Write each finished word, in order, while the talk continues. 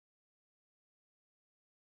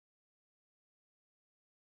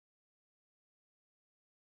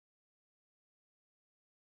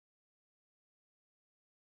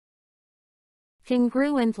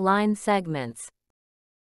Congruent line segments.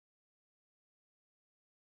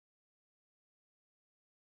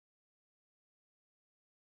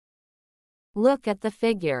 Look at the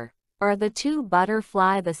figure. Are the two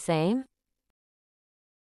butterflies the same?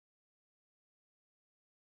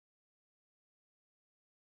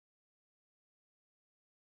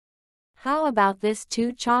 How about this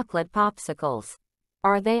two chocolate popsicles?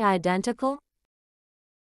 Are they identical?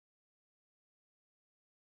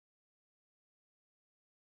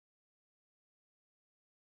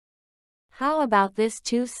 How about this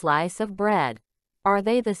two slice of bread? Are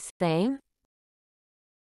they the same?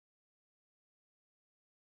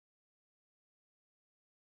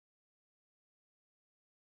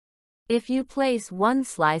 If you place one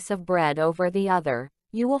slice of bread over the other,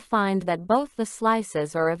 you will find that both the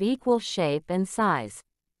slices are of equal shape and size.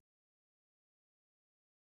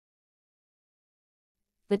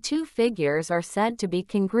 The two figures are said to be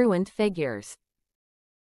congruent figures.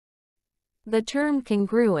 The term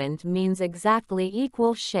congruent means exactly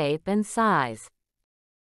equal shape and size.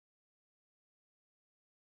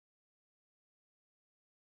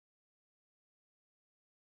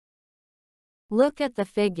 Look at the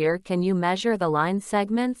figure. Can you measure the line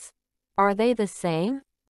segments? Are they the same?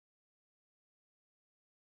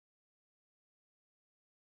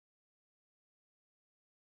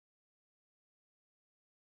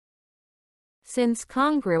 Since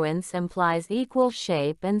congruence implies equal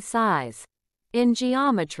shape and size. In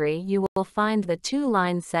geometry, you will find the two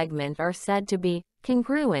line segments are said to be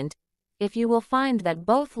congruent if you will find that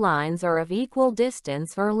both lines are of equal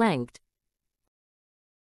distance or length.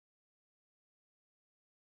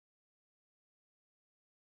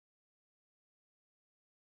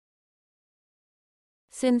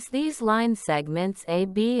 Since these line segments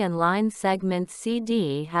AB and line segments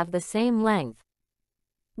CD have the same length,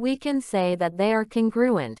 we can say that they are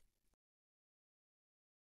congruent.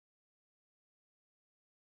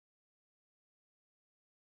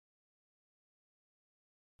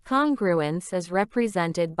 Congruence is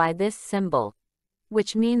represented by this symbol,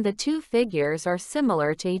 which means the two figures are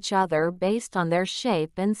similar to each other based on their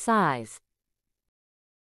shape and size.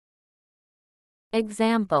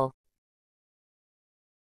 Example: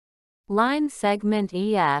 line segment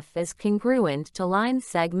EF is congruent to line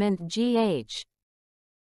segment GH.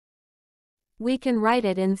 We can write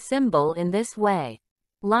it in symbol in this way.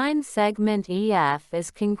 Line segment EF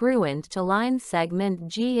is congruent to line segment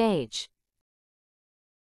GH.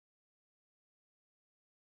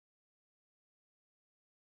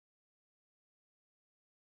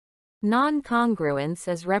 Non-congruence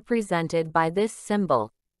is represented by this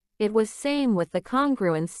symbol. It was same with the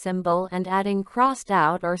congruence symbol and adding crossed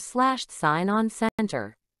out or slashed sign on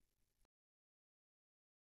center.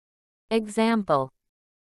 Example: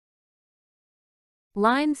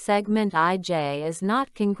 line segment IJ is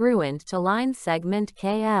not congruent to line segment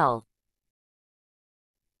KL.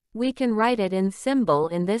 We can write it in symbol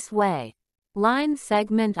in this way. Line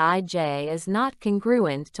segment IJ is not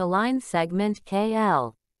congruent to line segment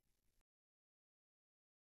KL.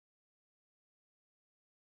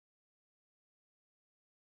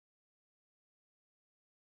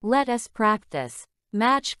 Let us practice.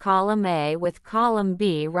 Match column A with column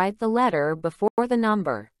B. Write the letter before the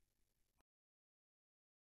number.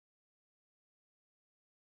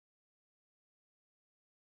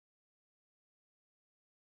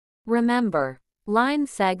 Remember, line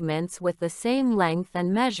segments with the same length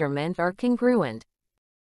and measurement are congruent.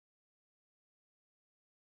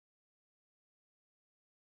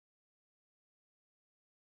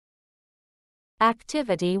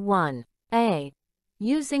 Activity 1A.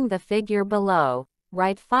 Using the figure below,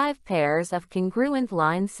 write 5 pairs of congruent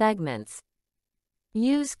line segments.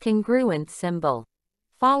 Use congruent symbol.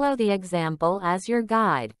 Follow the example as your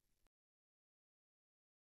guide.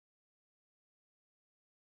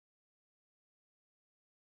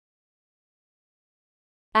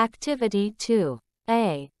 Activity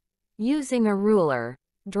 2A. Using a ruler,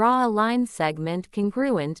 draw a line segment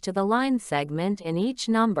congruent to the line segment in each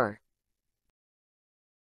number.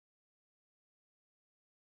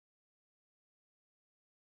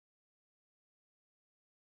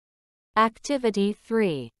 Activity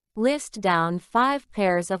 3. List down 5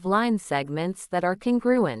 pairs of line segments that are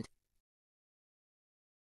congruent.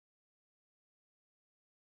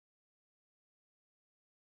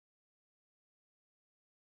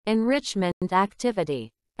 Enrichment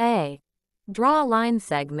activity. A. Draw line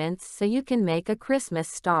segments so you can make a Christmas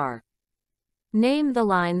star. Name the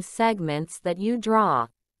line segments that you draw.